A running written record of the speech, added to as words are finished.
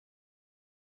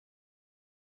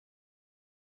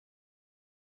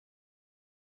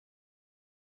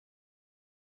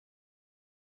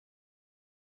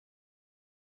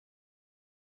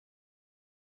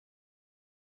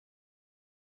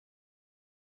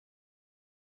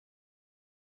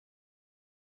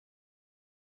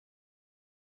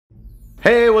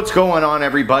Hey, what's going on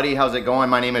everybody? How's it going?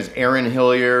 My name is Aaron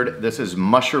Hilliard. This is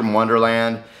Mushroom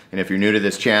Wonderland. And if you're new to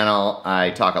this channel,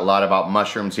 I talk a lot about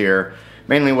mushrooms here.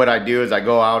 Mainly what I do is I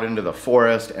go out into the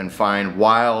forest and find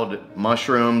wild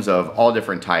mushrooms of all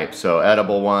different types. So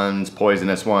edible ones,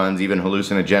 poisonous ones, even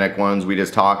hallucinogenic ones. We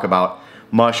just talk about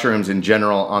mushrooms in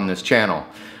general on this channel.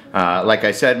 Like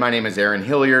I said, my name is Aaron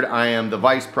Hilliard. I am the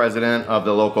Vice President of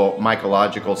the local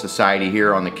Mycological Society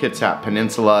here on the Kitsap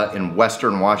Peninsula in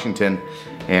Western Washington.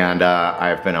 And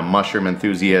I've been a mushroom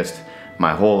enthusiast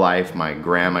my whole life. My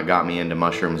grandma got me into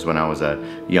mushrooms when I was a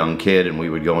young kid, and we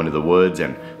would go into the woods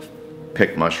and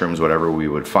pick mushrooms, whatever we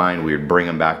would find. We would bring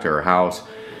them back to her house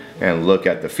and look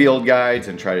at the field guides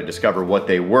and try to discover what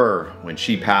they were. When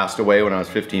she passed away when I was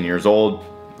 15 years old,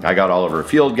 I got all of her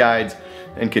field guides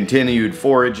and continued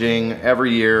foraging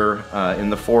every year in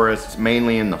the forests,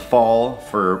 mainly in the fall,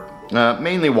 for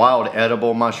mainly wild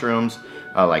edible mushrooms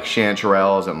like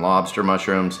chanterelles and lobster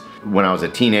mushrooms. When I was a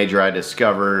teenager, I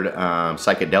discovered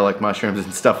psychedelic mushrooms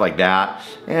and stuff like that,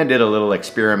 and did a little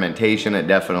experimentation. It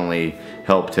definitely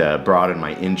helped broaden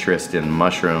my interest in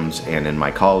mushrooms and in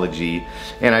mycology.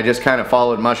 And I just kind of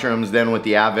followed mushrooms then with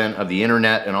the advent of the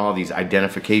internet and all of these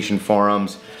identification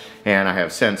forums. And I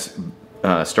have since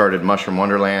started Mushroom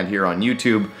Wonderland here on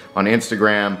YouTube, on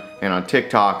Instagram, and on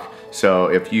TikTok. So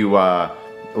if you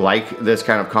like this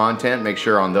kind of content, make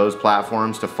sure on those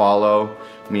platforms to follow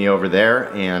me over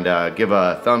there, and give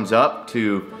a thumbs up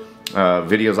to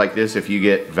videos like this if you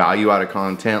get value out of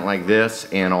content like this,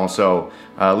 and also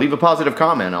leave a positive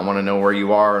comment. I want to know where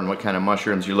you are and what kind of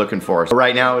mushrooms you're looking for. So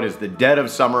right now it is the dead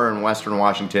of summer in Western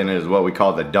Washington. It is what we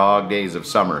call the dog days of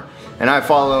summer. And I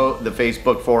follow the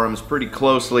Facebook forums pretty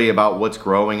closely about what's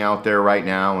growing out there right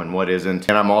now and what isn't.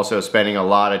 And I'm also spending a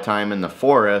lot of time in the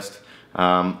forest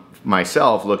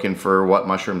myself looking for what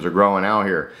mushrooms are growing out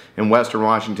here. In Western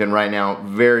Washington right now,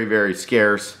 very, very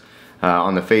scarce.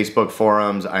 On the Facebook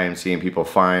forums, I am seeing people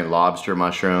find lobster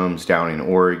mushrooms down in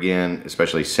Oregon,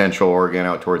 especially Central Oregon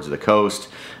out towards the coast,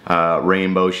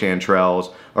 rainbow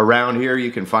chanterelles. Around here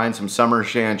you can find some summer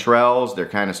chanterelles. They're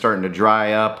kind of starting to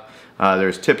dry up.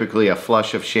 There's typically a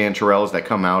flush of chanterelles that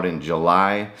come out in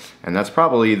July, and that's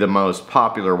probably the most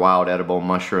popular wild edible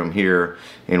mushroom here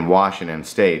in Washington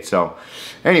State. So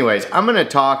anyways, I'm going to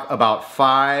talk about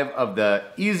 5 of the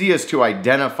easiest to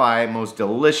identify, most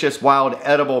delicious wild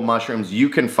edible mushrooms you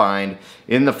can find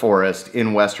in the forest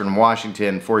in Western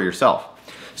Washington for yourself.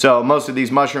 So most of these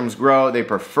mushrooms grow, they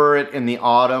prefer it in the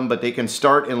autumn, but they can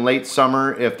start in late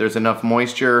summer if there's enough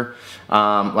moisture.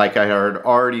 Like I had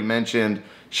already mentioned,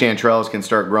 chanterelles can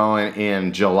start growing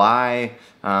in July.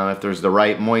 If there's the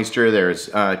right moisture, there's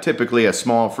typically a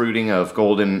small fruiting of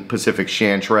golden Pacific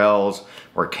chanterelles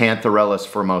or Cantharellus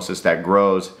formosus that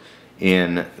grows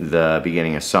in the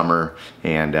beginning of summer.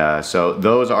 And so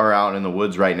those are out in the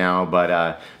woods right now,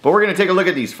 but we're gonna take a look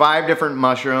at these 5 different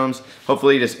mushrooms,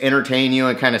 hopefully just entertain you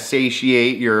and kind of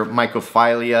satiate your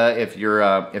mycophilia if you're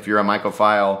a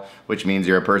mycophile, which means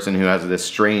you're a person who has this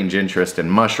strange interest in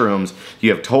mushrooms. You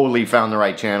have totally found the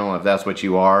right channel if that's what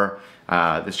you are.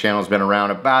 This channel's been around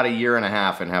about 1.5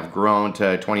 years and have grown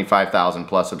to 25,000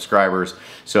 plus subscribers.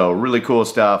 So really cool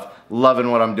stuff.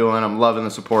 Loving what I'm doing. I'm loving the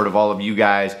support of all of you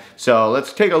guys. So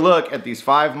let's take a look at these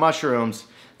 5 mushrooms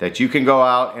that you can go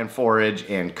out and forage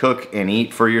and cook and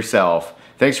eat for yourself.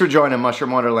 Thanks for joining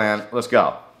Mushroom Wonderland. Let's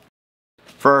go.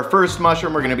 For our first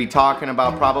mushroom, we're going to be talking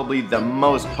about probably the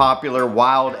most popular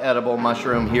wild edible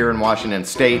mushroom here in Washington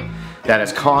State that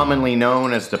is commonly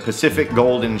known as the Pacific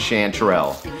golden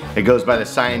chanterelle. It goes by the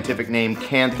scientific name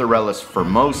Cantharellus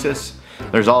formosus.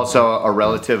 There's also a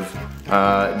relative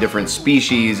different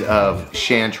species of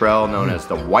chanterelle known as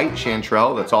the white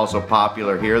chanterelle that's also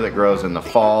popular here, that grows in the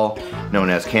fall,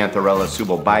 known as Cantharellus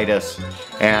subobitus.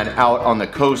 And out on the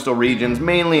coastal regions,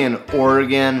 mainly in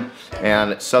Oregon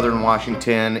and southern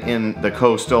Washington, in the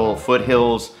coastal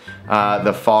foothills,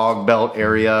 the fog belt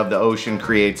area of the ocean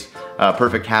creates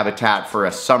perfect habitat for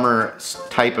a summer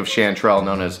type of chanterelle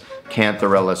known as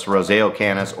Cantharellus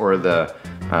roseocanis, or the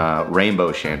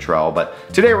rainbow chanterelle.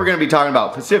 But today we're going to be talking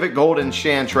about Pacific golden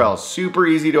chanterelle. Super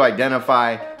easy to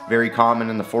identify, very common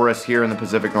in the forest here in the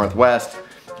Pacific Northwest,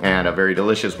 and a very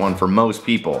delicious one for most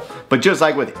people. But just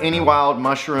like with any wild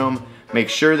mushroom, make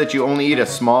sure that you only eat a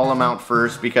small amount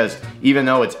first, because even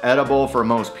though it's edible for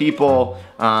most people,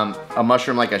 a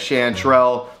mushroom like a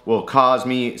chanterelle will cause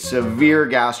me severe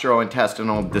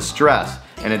gastrointestinal distress,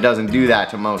 and it doesn't do that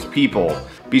to most people.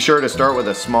 Be sure to start with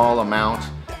a small amount.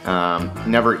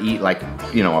 Never eat like,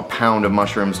 a pound of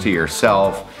mushrooms to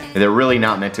yourself. They're really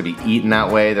not meant to be eaten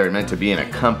that way. They're meant to be an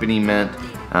accompaniment.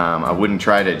 I wouldn't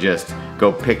try to just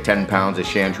go pick 10 pounds of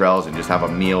chanterelles and just have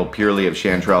a meal purely of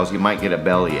chanterelles, you might get a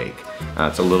bellyache.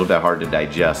 It's a little bit hard to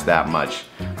digest that much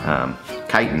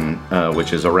chitin,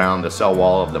 which is around the cell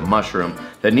wall of the mushroom,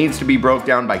 that needs to be broke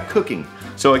down by cooking.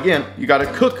 So again, you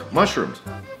gotta cook mushrooms.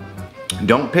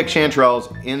 Don't pick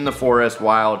chanterelles in the forest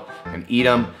wild and eat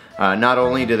them. Not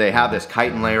only do they have this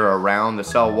chitin layer around the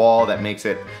cell wall that makes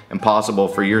it impossible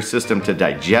for your system to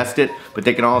digest it, but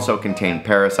they can also contain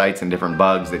parasites and different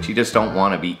bugs that you just don't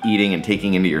want to be eating and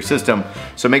taking into your system.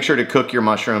 So make sure to cook your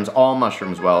mushrooms, all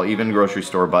mushrooms well, even grocery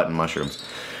store button mushrooms.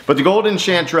 But the golden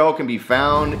chanterelle can be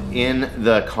found in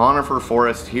the conifer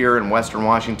forest here in Western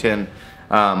Washington.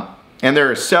 And there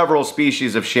are several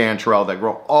species of chanterelle that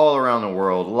grow all around the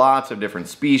world, lots of different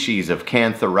species of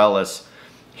Cantharellus.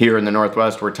 Here in the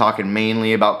Northwest, we're talking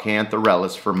mainly about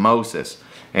Cantharellus formosus.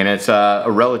 And it's a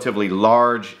relatively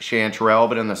large chanterelle,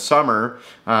 but in the summer,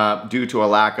 due to a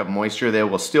lack of moisture, they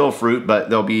will still fruit, but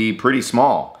they'll be pretty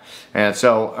small. And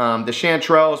so the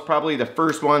chanterelle is probably the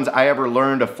first ones I ever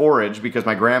learned to forage, because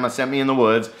my grandma sent me in the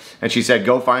woods and she said,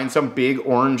 go find some big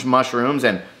orange mushrooms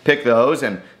and pick those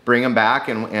and bring them back,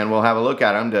 and we'll have a look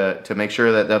at them to make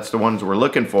sure that that's the ones we're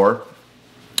looking for.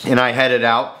 And I headed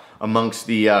out amongst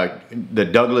the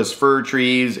Douglas fir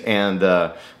trees and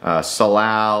the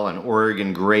salal and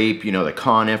Oregon grape, you know, the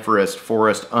coniferous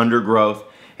forest undergrowth,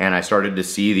 and I started to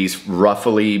see these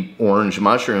ruffly orange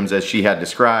mushrooms as she had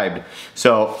described.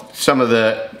 So some of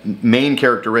the main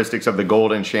characteristics of the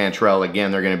golden chanterelle,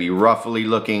 again, they're going to be ruffly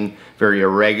looking, very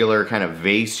irregular, kind of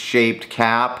vase-shaped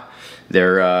cap.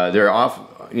 They're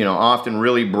often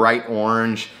really bright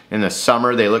orange. In the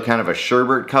summer, they look kind of a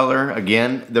sherbet color.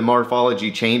 Again, the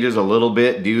morphology changes a little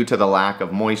bit due to the lack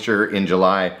of moisture in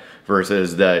July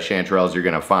versus the chanterelles you're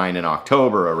gonna find in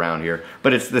October around here.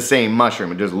 But it's the same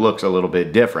mushroom, it just looks a little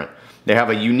bit different. They have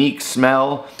a unique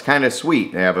smell, kind of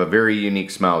sweet. They have a very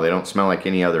unique smell. They don't smell like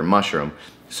any other mushroom.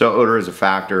 So odor is a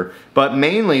factor. But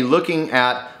mainly looking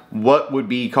at what would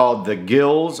be called the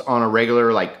gills on a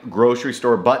regular like grocery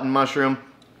store button mushroom,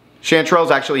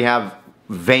 chanterelles actually have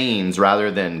veins rather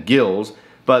than gills,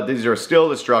 but these are still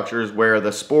the structures where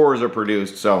the spores are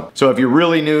produced. So if you're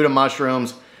really new to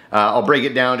mushrooms, I'll break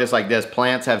it down just like this.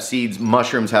 Plants have seeds,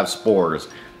 mushrooms have spores.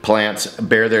 Plants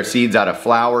bear their seeds out of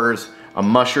flowers. A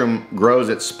mushroom grows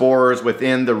its spores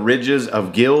within the ridges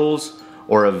of gills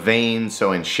or of veins.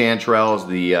 So in chanterelles,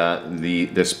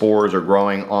 the spores are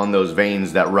growing on those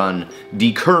veins that run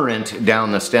decurrent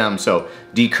down the stem. So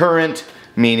decurrent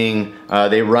meaning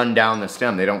they run down the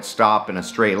stem. They don't stop in a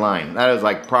straight line. That is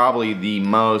like probably the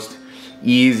most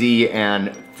easy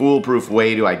and foolproof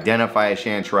way to identify a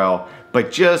chanterelle.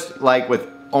 But just like with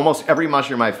almost every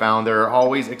mushroom I found, there are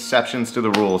always exceptions to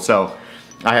the rule. So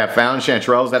I have found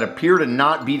chanterelles that appear to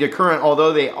not be decurrent,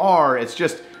 although they are. It's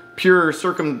just pure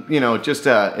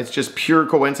it's just pure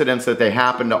coincidence that they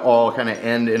happen to all kind of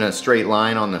end in a straight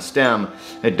line on the stem.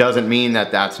 It doesn't mean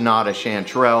that that's not a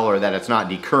chanterelle or that it's not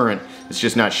decurrent. It's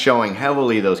just not showing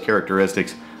heavily those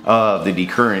characteristics of the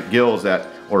decurrent gills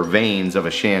or veins of a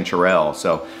chanterelle.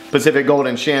 So Pacific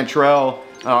golden chanterelle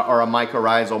are a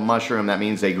mycorrhizal mushroom. That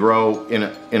means they grow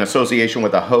in association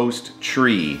with a host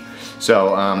tree.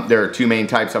 So there are two main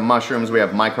types of mushrooms. We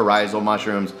have mycorrhizal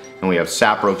mushrooms and we have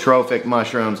saprotrophic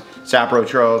mushrooms.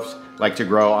 Saprotrophs like to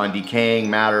grow on decaying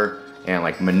matter and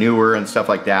like manure and stuff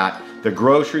like that. The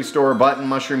grocery store button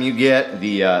mushroom you get,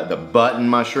 the button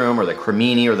mushroom or the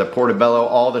cremini or the portobello,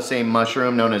 all the same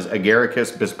mushroom known as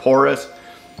Agaricus bisporus.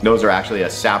 Those are actually a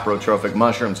saprotrophic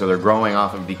mushroom, so they're growing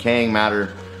off of decaying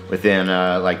matter within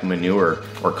like manure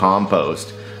or compost.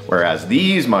 Whereas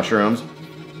these mushrooms,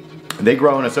 they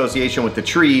grow in association with the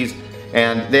trees,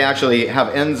 and they actually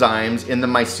have enzymes in the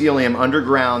mycelium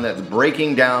underground that's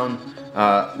breaking down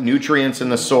nutrients in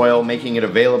the soil, making it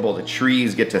available. The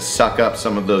trees get to suck up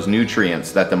some of those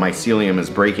nutrients that the mycelium is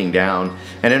breaking down.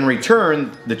 And in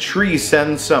return, the tree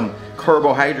sends some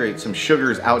carbohydrates, some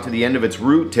sugars out to the end of its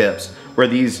root tips, where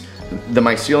the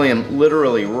mycelium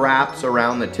literally wraps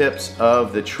around the tips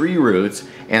of the tree roots,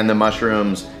 and the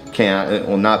mushrooms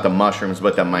well, not the mushrooms,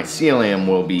 but the mycelium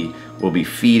will be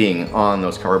feeding on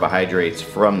those carbohydrates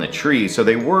from the tree. So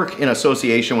they work in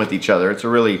association with each other. It's a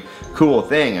really cool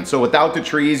thing. And so without the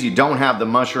trees, you don't have the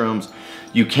mushrooms.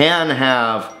 You can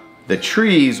have the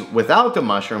trees without the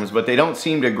mushrooms, but they don't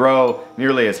seem to grow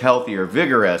nearly as healthy or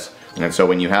vigorous. And so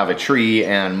when you have a tree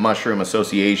and mushroom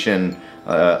association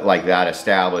like that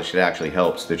established, it actually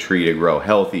helps the tree to grow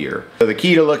healthier. So the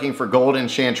key to looking for golden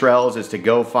chanterelles is to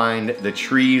go find the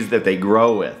trees that they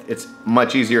grow with. It's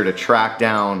much easier to track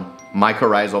down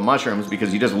mycorrhizal mushrooms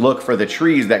because you just look for the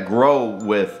trees that grow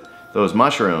with those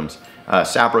mushrooms.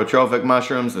 saprotrophic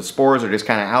mushrooms. The spores are just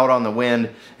kind of out on the wind,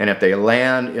 and if they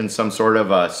land in some sort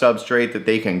of a substrate that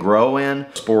they can grow in,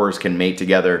 spores can mate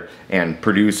together and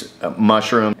produce a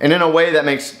mushroom. And in a way that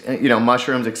makes, you know,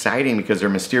 mushrooms exciting because they're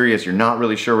mysterious. You're not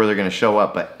really sure where they're gonna show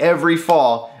up, but every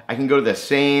fall I can go to the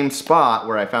same spot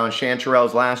where I found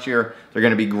chanterelles last year. They're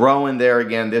gonna be growing there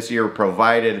again this year,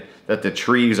 provided that the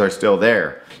trees are still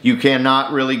there. You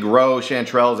cannot really grow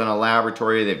chanterelles in a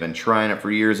laboratory. They've been trying it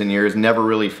for years and years, never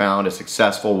really found a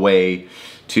successful way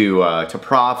to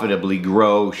profitably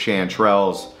grow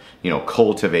chanterelles, you know,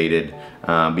 cultivated,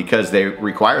 because they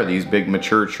require these big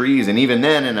mature trees. And even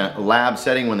then, in a lab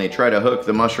setting, when they try to hook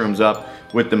the mushrooms up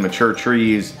with the mature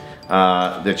trees,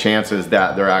 the chances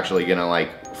that they're actually gonna like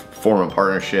form a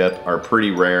partnership are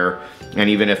pretty rare. And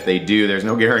even if they do, there's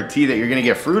no guarantee that you're gonna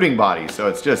get fruiting bodies. So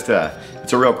it's just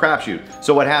it's a real crapshoot.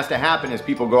 So what has to happen is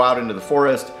people go out into the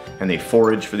forest and they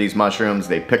forage for these mushrooms,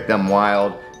 they pick them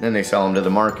wild, and then they sell them to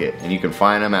the market. And you can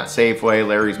find them at Safeway,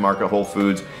 Larry's Market, Whole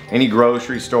Foods, any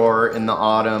grocery store in the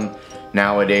autumn.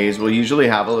 Nowadays, we'll usually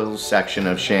have a little section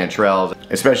of chanterelles,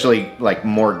 especially like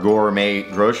more gourmet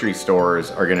grocery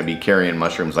stores are gonna be carrying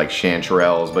mushrooms like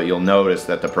chanterelles, but you'll notice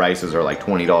that the prices are like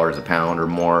 $20 a pound or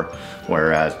more,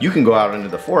 whereas you can go out into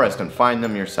the forest and find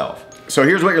them yourself. So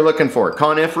here's what you're looking for.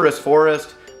 Coniferous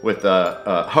forest with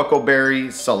a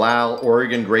huckleberry, salal,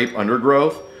 Oregon grape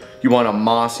undergrowth. You want a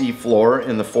mossy floor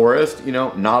in the forest, you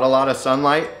know, not a lot of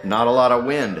sunlight, not a lot of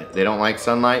wind. They don't like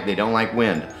sunlight, they don't like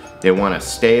wind. They want a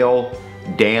stale,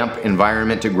 damp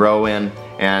environment to grow in,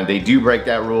 and they do break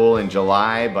that rule in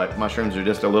July, but mushrooms are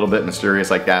just a little bit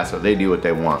mysterious like that, so they do what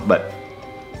they want. But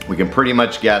we can pretty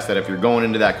much guess that if you're going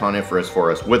into that coniferous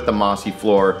forest with the mossy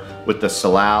floor, with the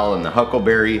salal and the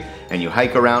huckleberry, and you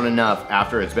hike around enough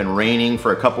after it's been raining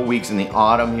for a couple weeks in the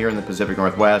autumn here in the Pacific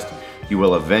Northwest, you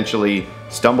will eventually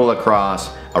stumble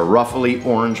across a ruffly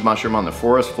orange mushroom on the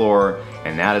forest floor,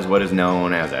 and that is what is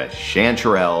known as a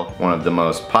chanterelle, one of the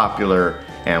most popular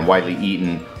and widely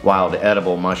eaten wild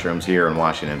edible mushrooms here in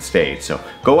Washington State. So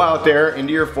go out there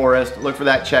into your forest, look for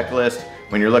that checklist.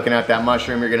 When you're looking at that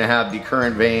mushroom, you're gonna have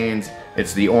decurrent veins.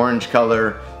 It's the orange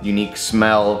color, unique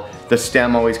smell. The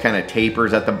stem always kind of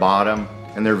tapers at the bottom,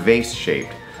 and they're vase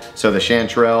shaped. So the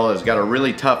chanterelle has got a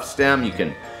really tough stem. You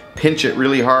can pinch it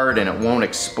really hard and it won't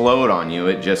explode on you.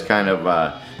 It just kind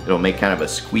of, it'll make kind of a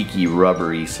squeaky,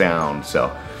 rubbery sound.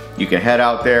 So you can head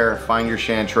out there, find your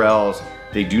chanterelles.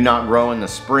 They do not grow in the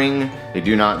spring, they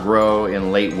do not grow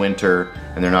in late winter,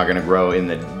 and they're not gonna grow in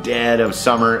the dead of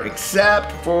summer,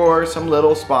 except for some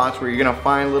little spots where you're gonna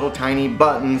find little tiny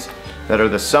buttons that are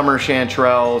the summer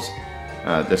chanterelles,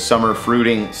 the summer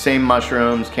fruiting, same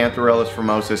mushrooms. Cantharellus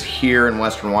formosus here in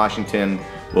Western Washington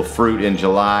will fruit in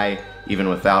July, even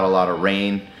without a lot of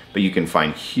rain, but you can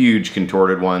find huge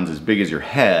contorted ones as big as your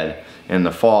head in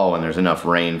the fall when there's enough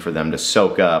rain for them to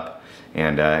soak up.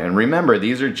 And remember,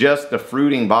 these are just the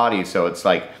fruiting bodies, so it's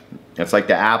like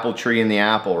the apple tree and the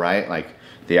apple, right? Like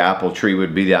the apple tree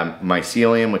would be the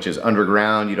mycelium, which is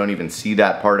underground. You don't even see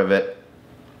that part of it.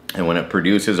 And when it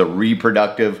produces a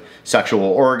reproductive sexual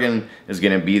organ, is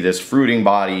going to be this fruiting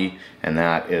body, and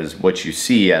that is what you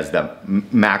see as the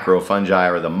macrofungi,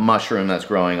 or the mushroom that's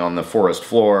growing on the forest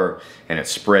floor, and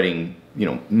it's spreading, you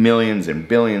know, millions and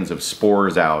billions of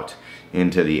spores out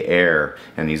into the air,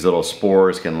 and these little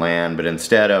spores can land, but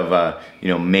instead of you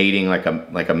know, mating like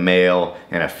a male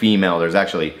and a female, there's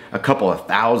actually a couple of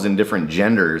thousand different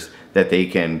genders that they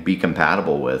can be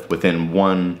compatible with within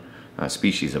one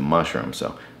species of mushroom.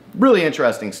 So really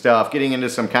interesting stuff. Getting into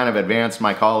some kind of advanced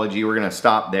mycology. We're gonna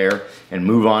stop there and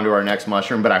move on to our next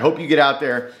mushroom, but I hope you get out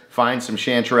there, find some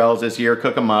chanterelles this year,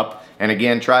 cook them up, and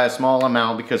again, try a small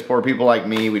amount, because poor people like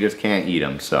me, we just can't eat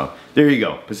them. So there you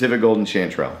go, Pacific Golden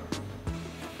Chanterelle.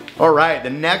 All right, the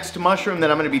next mushroom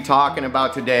that I'm gonna be talking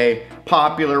about today,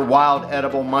 popular wild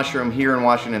edible mushroom here in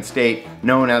Washington State,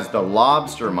 known as the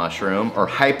lobster mushroom, or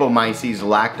Hypomyces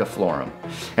lactiflorum.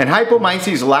 And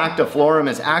Hypomyces lactiflorum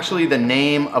is actually the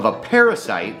name of a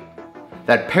parasite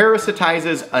that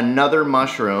parasitizes another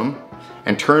mushroom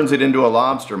and turns it into a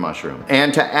lobster mushroom.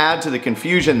 And to add to the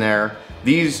confusion there,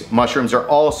 these mushrooms are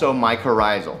also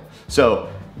mycorrhizal.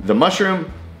 So the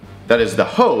mushroom that is the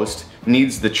host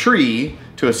needs the tree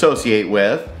to associate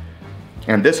with,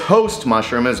 and this host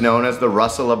mushroom is known as the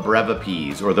Russula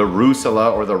brevipes, or the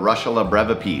Rusula, or the Russula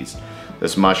brevipes.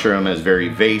 This mushroom is very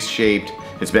vase shaped.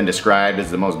 It's been described as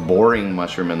the most boring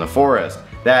mushroom in the forest.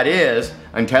 That is,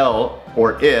 until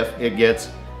or if it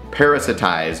gets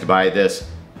parasitized by this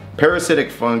parasitic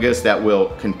fungus that will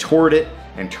contort it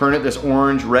and turn it this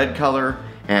orange-red color,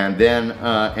 and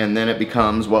then it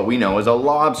becomes what we know as a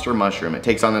lobster mushroom. It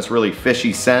takes on this really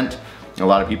fishy scent. A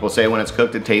lot of people say when it's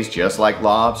cooked it tastes just like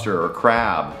lobster or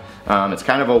crab. It's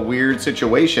kind of a weird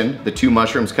situation. The two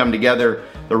mushrooms come together.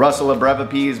 The Russula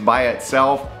brevipees by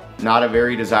itself, not a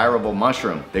very desirable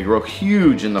mushroom. They grow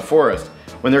huge in the forest.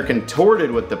 When they're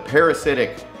contorted with the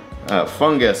parasitic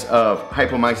fungus of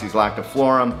Hypomyces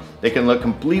lactiflorum, they can look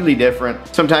completely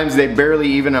different. Sometimes they barely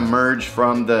even emerge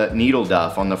from the needle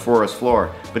duff on the forest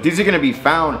floor. But these are going to be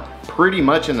found pretty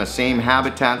much in the same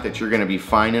habitat that you're going to be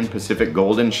finding Pacific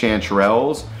golden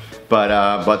chanterelles.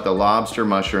 But the lobster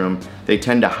mushroom, they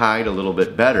tend to hide a little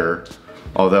bit better,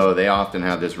 although they often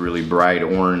have this really bright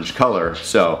orange color,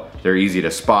 so they're easy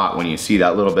to spot. When you see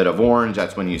that little bit of orange,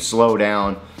 that's when you slow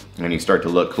down and you start to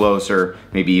look closer,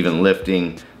 maybe even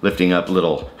lifting up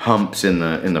little humps in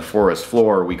the forest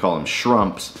floor. We call them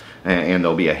shrumps, and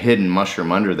there'll be a hidden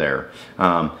mushroom under there.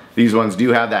 These ones do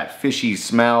have that fishy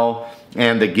smell,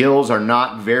 and the gills are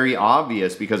not very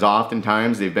obvious because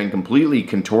oftentimes they've been completely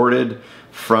contorted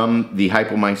from the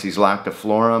Hypomyces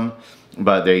lactiflorum,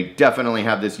 but they definitely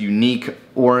have this unique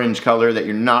orange color that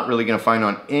you're not really going to find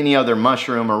on any other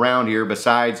mushroom around here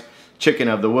besides chicken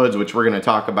of the woods, which we're going to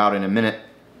talk about in a minute.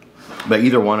 But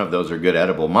either one of those are good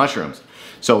edible mushrooms.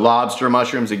 So lobster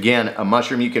mushrooms, again, a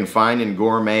mushroom you can find in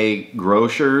gourmet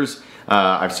grocers.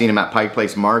 I've seen them at Pike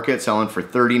Place Market selling for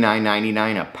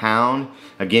 $39.99 a pound.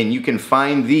 Again, you can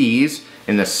find these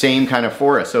in the same kind of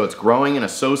forest. So it's growing in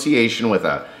association with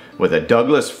a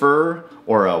Douglas fir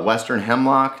or a western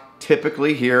hemlock,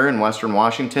 typically here in western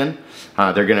Washington.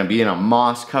 They're going to be in a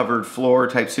moss-covered floor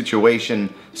type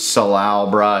situation,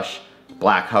 salal brush,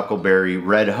 black huckleberry,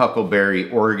 red huckleberry,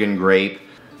 Oregon grape.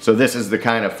 So this is the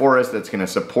kind of forest that's going to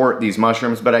support these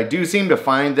mushrooms, but I do seem to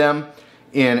find them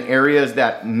in areas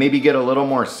that maybe get a little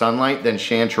more sunlight than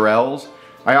chanterelles.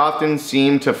 I often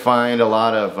seem to find a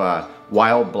lot of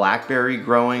wild blackberry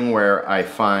growing where I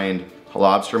find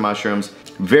lobster mushrooms.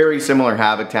 Very similar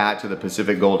habitat to the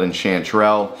Pacific golden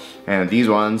chanterelle, and these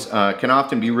ones can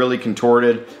often be really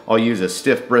contorted. I'll use a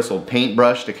stiff bristled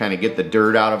paintbrush to kind of get the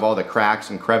dirt out of all the cracks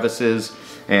and crevices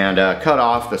and cut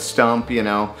off the stump, you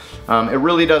know. It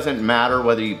really doesn't matter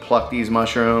whether you pluck these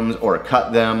mushrooms or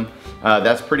cut them.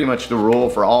 That's pretty much the rule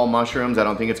for all mushrooms. I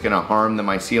don't think it's going to harm the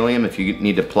mycelium if you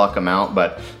need to pluck them out,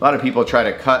 but a lot of people try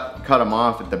to cut them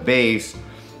off at the base,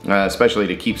 especially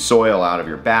to keep soil out of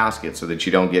your basket so that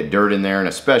you don't get dirt in there. And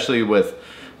especially with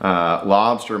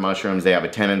lobster mushrooms, they have a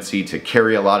tendency to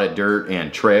carry a lot of dirt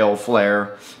and trail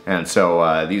flare, and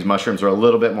so these mushrooms are a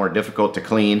little bit more difficult to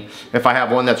clean. If I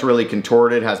have one that's really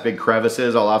contorted, has big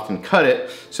crevices, I'll often cut it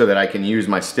so that I can use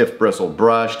my stiff bristled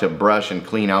brush to brush and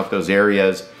clean out those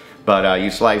areas. But you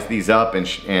slice these up and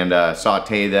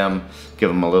saute them, give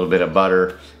them a little bit of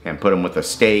butter, and put them with a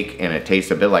steak, and it tastes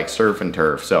a bit like surf and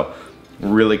turf. So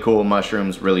really cool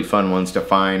mushrooms, really fun ones to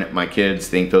find. My kids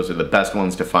think those are the best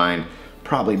ones to find,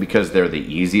 probably because they're the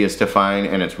easiest to find,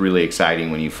 and it's really exciting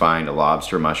when you find a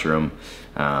lobster mushroom.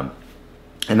 And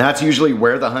that's usually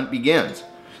where the hunt begins.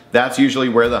 That's usually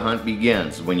where the hunt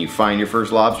begins. When you find your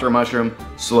first lobster mushroom,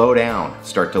 slow down,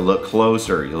 start to look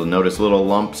closer. You'll notice little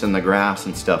lumps in the grass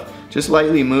and stuff. Just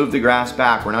lightly move the grass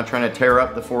back. We're not trying to tear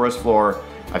up the forest floor.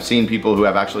 I've seen people who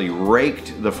have actually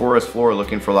raked the forest floor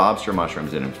looking for lobster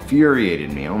mushrooms. It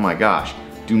infuriated me. Oh my gosh.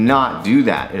 Do not do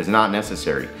that. It is not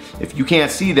necessary. If you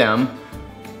can't see them,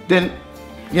 then,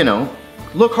 you know,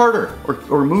 look harder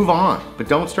or move on. But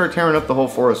don't start tearing up the whole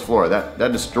forest floor.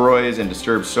 That destroys and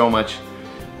disturbs so much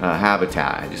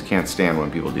habitat. I just can't stand when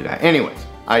people do that. Anyways,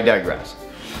 I digress.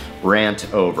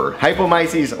 Rant over.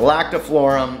 Hypomyces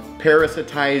lactiflorum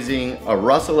parasitizing a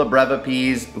Russula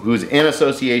brevipees, who's in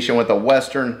association with a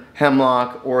western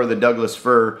hemlock or the Douglas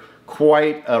fir.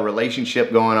 Quite a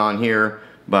relationship going on here,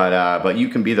 but you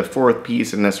can be the fourth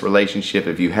piece in this relationship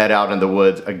if you head out in the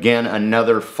woods. Again,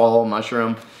 another fall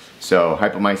mushroom. So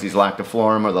Hypomyces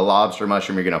lactiflorum, or the lobster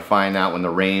mushroom, you're gonna find that when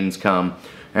the rains come.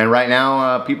 And right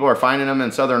now, people are finding them in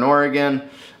southern Oregon.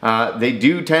 They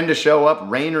do tend to show up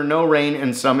rain or no rain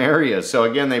in some areas. So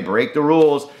again, they break the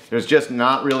rules. There's just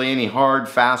not really any hard,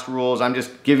 fast rules. I'm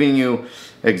just giving you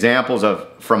examples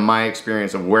from my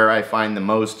experience of where I find the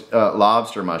most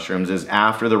lobster mushrooms is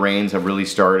after the rains have really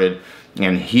started.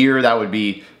 And here, that would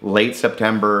be late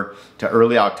September to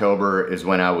early October is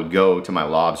when I would go to my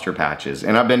lobster patches.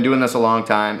 And I've been doing this a long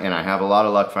time, and I have a lot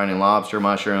of luck finding lobster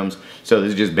mushrooms. So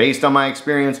this is just based on my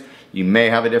experience. You may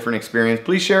have a different experience.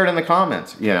 Please share it in the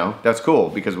comments. You know, that's cool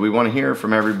because we want to hear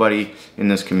from everybody in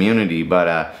this community.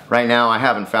 But right now, I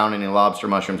haven't found any lobster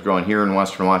mushrooms growing here in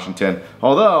Western Washington,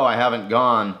 although I haven't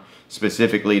gone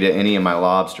specifically to any of my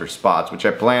lobster spots, which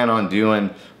I plan on doing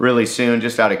really soon,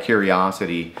 just out of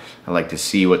curiosity. I like to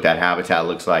see what that habitat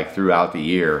looks like throughout the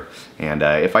year. And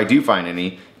if I do find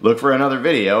any, look for another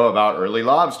video about early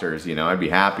lobsters. You know, I'd be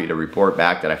happy to report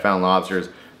back that I found lobsters.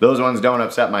 Those ones don't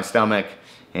upset my stomach.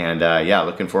 And yeah,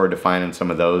 looking forward to finding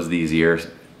some of those these years.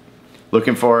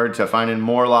 Looking forward to finding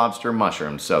more lobster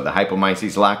mushrooms. So the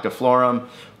Hypomyces lactiflorum,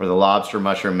 or the lobster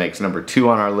mushroom, makes number 2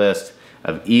 on our list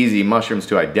of easy mushrooms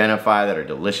to identify that are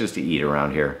delicious to eat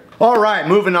around here. All right,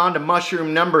 moving on to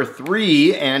mushroom number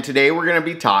 3, and today we're gonna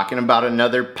be talking about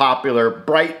another popular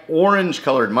bright orange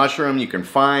colored mushroom you can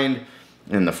find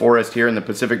in the forest here in the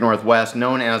Pacific Northwest,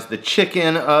 known as the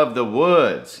chicken of the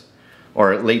woods,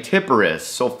 or Laetiporus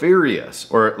sulphureus,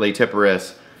 or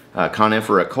Laetiporus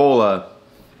conifericola.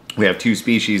 We have 2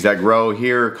 species that grow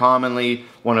here commonly.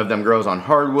 One of them grows on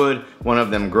hardwood, one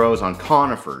of them grows on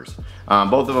conifers.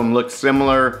 Both of them look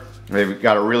similar. They've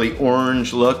got a really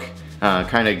orange look,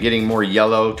 kind of getting more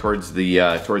yellow towards the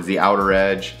outer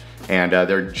edge, and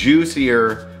they're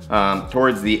juicier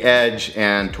towards the edge,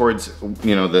 and towards,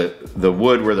 you know, the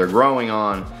wood where they're growing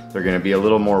on, they're gonna be a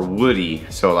little more woody,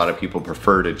 so a lot of people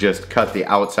prefer to just cut the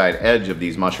outside edge of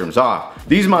these mushrooms off.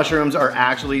 These mushrooms are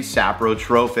actually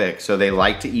saprotrophic, so they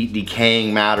like to eat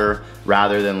decaying matter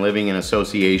rather than living in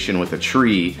association with a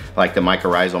tree like the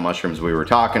mycorrhizal mushrooms we were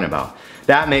talking about.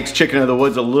 That makes chicken of the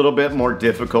woods a little bit more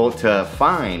difficult to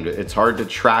find. It's hard to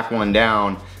track one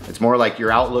down. It's more like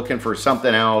you're out looking for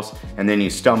something else and then you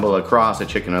stumble across a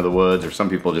chicken of the woods, or some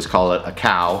people just call it a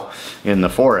cow in the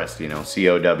forest, you know,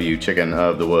 C-O-W, chicken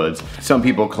of the woods. Some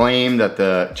people claim that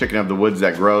the chicken of the woods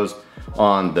that grows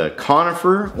on the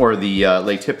conifer, or the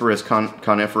Laetiporus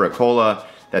conifericola,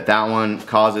 that one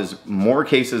causes more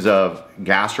cases of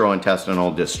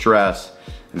gastrointestinal distress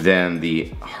than the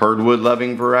hardwood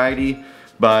loving variety.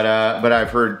 But I've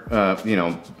heard, you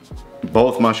know,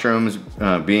 both mushrooms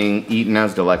being eaten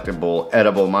as delectable,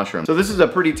 edible mushrooms. So this is a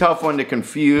pretty tough one to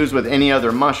confuse with any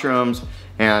other mushrooms,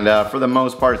 and for the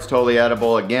most part it's totally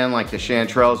edible. Again, like the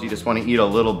chanterelles, you just want to eat a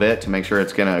little bit to make sure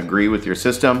it's gonna agree with your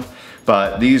system.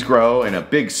 But these grow in a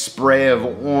big spray of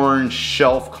orange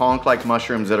shelf conch-like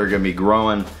mushrooms that are gonna be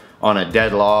growing on a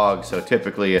dead log. So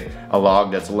typically a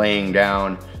log that's laying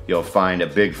down, you'll find a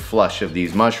big flush of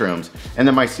these mushrooms. And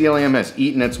the mycelium has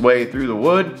eaten its way through the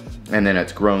wood, and then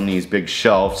it's grown these big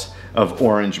shelves of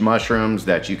orange mushrooms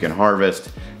that you can harvest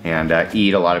and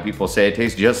eat. A lot of people say it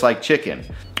tastes just like chicken.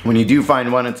 When you do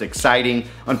find one, it's exciting.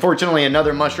 Unfortunately,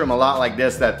 another mushroom a lot like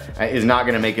this that is not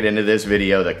gonna make it into this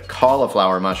video, the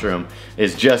cauliflower mushroom,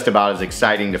 is just about as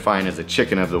exciting to find as a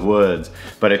chicken of the woods.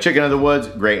 But a chicken of the woods,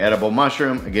 great edible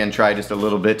mushroom. Again, try just a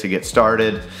little bit to get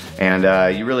started.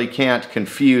 And you really can't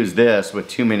confuse this with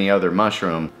too many other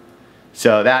mushrooms.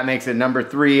 So that makes it number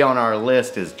 3 on our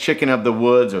list, is chicken of the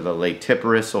woods, or the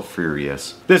Laetiporus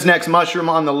sulphureus. This next mushroom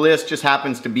on the list just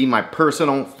happens to be my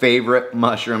personal favorite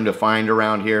mushroom to find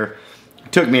around here.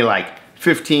 It took me like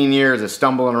 15 years of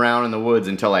stumbling around in the woods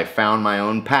until I found my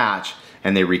own patch,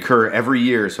 and they recur every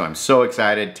year, so I'm so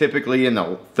excited. Typically in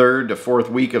the 3rd to 4th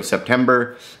week of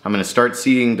September, I'm gonna start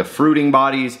seeing the fruiting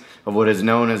bodies of what is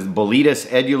known as Boletus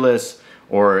edulis,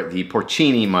 or the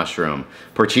porcini mushroom.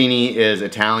 Porcini is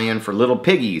Italian for little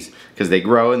piggies, because they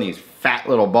grow in these fat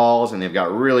little balls, and they've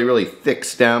got really, really thick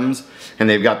stems, and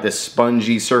they've got this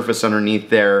spongy surface underneath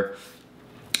there.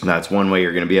 That's one way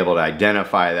you're gonna be able to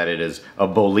identify that it is a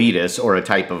boletus, or a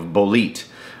type of bolete.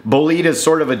 Bolete is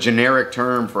sort of a generic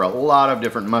term for a lot of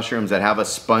different mushrooms that have a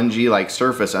spongy-like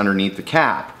surface underneath the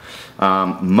cap.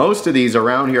 Most of these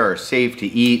around here are safe to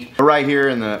eat. Right here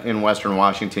in Western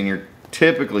Washington, you're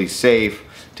typically safe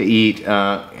to eat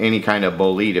any kind of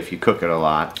bolete if you cook it a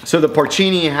lot. So the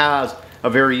porcini has a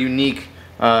very unique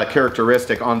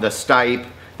characteristic on the stipe.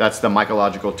 That's the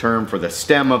mycological term for the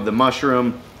stem of the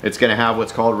mushroom. It's gonna have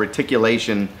what's called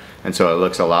reticulation, and so it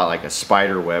looks a lot like a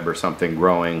spider web or something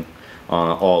growing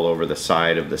all over the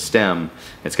side of the stem.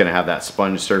 It's gonna have that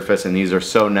sponge surface, and these are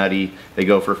so nutty. They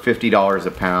go for $50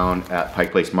 a pound at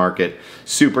Pike Place Market.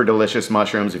 Super delicious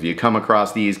mushrooms. If you come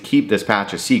across these, keep this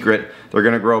patch a secret. They're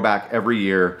gonna grow back every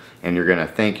year, and you're gonna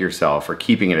thank yourself for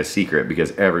keeping it a secret,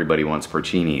 because everybody wants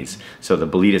porcinis. So the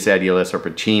Boletus edulis, or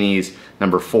porcinis,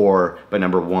 number 4, but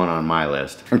number 1 on my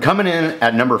list. And coming in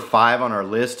at number 5 on our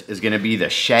list is gonna be the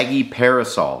shaggy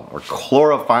parasol, or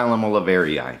Chlorophyllum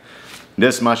olivarii.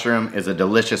 This mushroom is a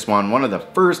delicious one of the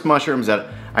first mushrooms that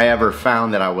I ever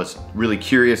found that I was really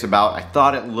curious about. I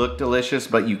thought it looked delicious,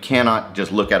 but you cannot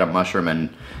just look at a mushroom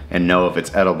and know if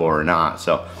it's edible or not.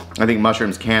 So I think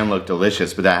mushrooms can look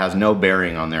delicious, but that has no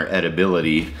bearing on their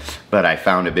edibility. But I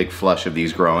found a big flush of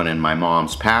these growing in my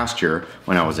mom's pasture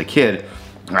when I was a kid.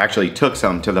 I actually took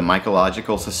some to the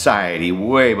Mycological Society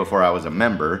way before I was a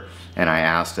member, and I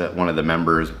asked one of the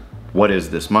members, "What is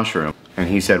this mushroom?" And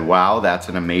he said, "Wow, that's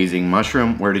an amazing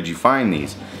mushroom. Where did you find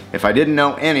these?" if I didn't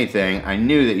know anything, I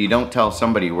knew that you don't tell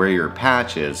somebody where your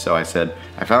patch is. So I said,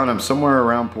 I found them somewhere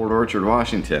around Port Orchard,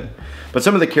 Washington. But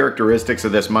some of the characteristics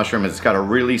of this mushroom is it's got a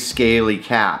really scaly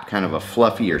cap, kind of a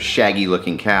fluffy or shaggy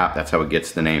looking cap. That's how it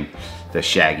gets the name, the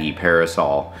shaggy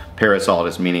parasol. Parasol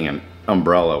is meaning an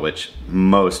umbrella, which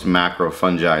most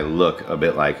macrofungi look a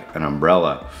bit like an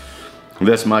umbrella.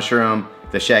 This mushroom,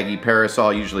 the shaggy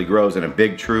parasol, usually grows in a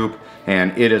big troop,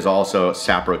 and it is also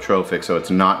saprotrophic, so it's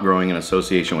not growing in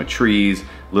association with trees,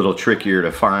 a little trickier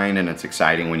to find, and it's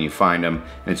exciting when you find them.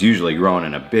 And it's usually growing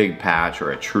in a big patch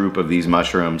or a troop of these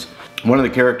mushrooms. One of the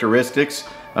characteristics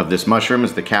of this mushroom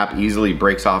is the cap easily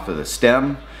breaks off of the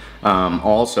stem.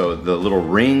 Also, the little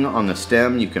ring on the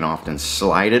stem, you can often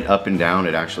slide it up and down.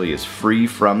 It actually is free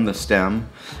from the stem.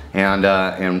 And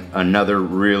another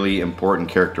really important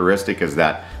characteristic is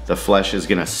that the flesh is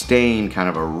gonna stain kind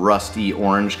of a rusty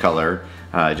orange color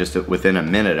just within a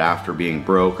minute after being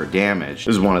broke or damaged.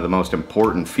 This is one of the most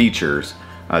important features.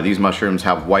 These mushrooms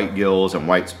have white gills and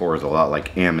white spores, a lot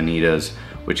like amanitas,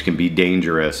 which can be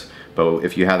dangerous. But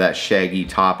if you have that shaggy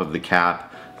top of the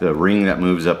cap, the ring that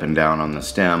moves up and down on the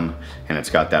stem, and it's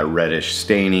got that reddish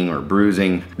staining or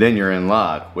bruising, then you're in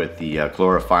luck with the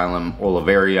Chlorophyllum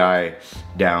olivarii.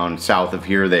 Down south of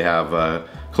here they have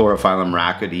Chlorophyllum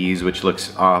rhacoides, which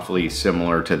looks awfully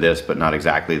similar to this but not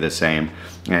exactly the same,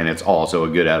 and it's also a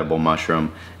good edible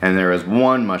mushroom. And there is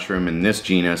one mushroom in this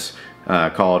genus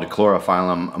called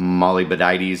Chlorophyllum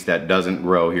molybdites that doesn't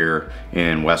grow here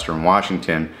in western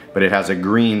Washington, but it has a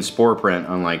green spore print,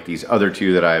 unlike these other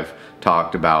two that I've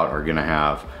talked about are gonna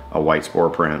have a white spore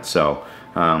print. So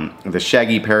the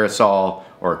shaggy parasol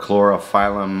or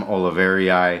Chlorophyllum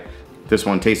olivarii, this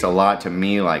one tastes a lot to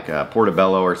me like a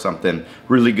portobello or something,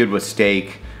 really good with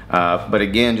steak. But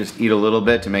again, just eat a little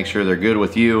bit to make sure they're good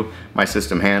with you. My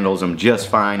system handles them just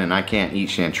fine, and I can't eat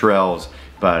chanterelles,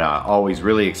 but always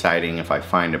really exciting if I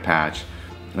find a patch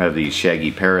of these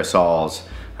shaggy parasols.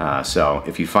 So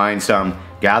if you find some,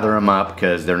 gather them up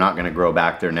because they're not gonna grow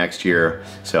back there next year.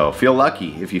 So feel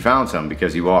lucky if you found some,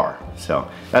 because you are. So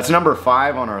that's number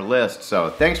 5 on our list.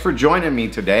 So thanks for joining me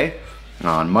today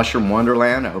on Mushroom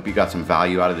Wonderland. I hope you got some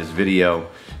value out of this video,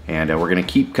 and we're gonna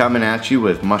keep coming at you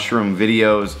with mushroom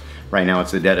videos. Right now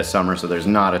it's the dead of summer, so there's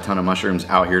not a ton of mushrooms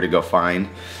out here to go find.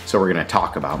 So we're gonna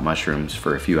talk about mushrooms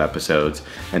for a few episodes,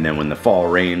 and then when the fall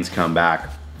rains come back,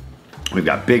 we've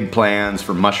got big plans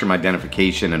for mushroom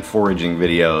identification and foraging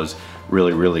videos.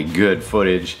 Really good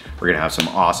footage. We're gonna have some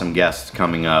awesome guests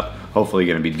coming up. Hopefully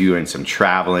gonna be doing some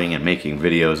traveling and making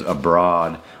videos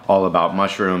abroad all about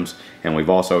mushrooms. And we've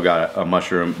also got a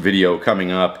mushroom video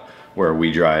coming up where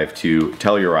we drive to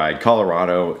Telluride,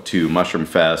 Colorado to Mushroom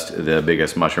Fest. The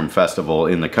biggest mushroom festival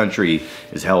in the country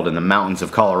is held in the mountains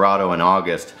of Colorado in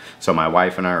August. So my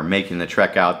wife and I are making the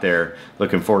trek out there.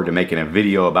 Looking forward to making a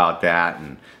video about that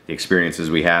and the experiences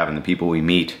we have and the people we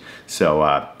meet.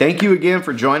 So thank you again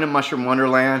for joining Mushroom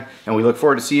Wonderland, and we look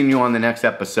forward to seeing you on the next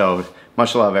episode.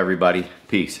 Much love, everybody.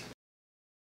 Peace.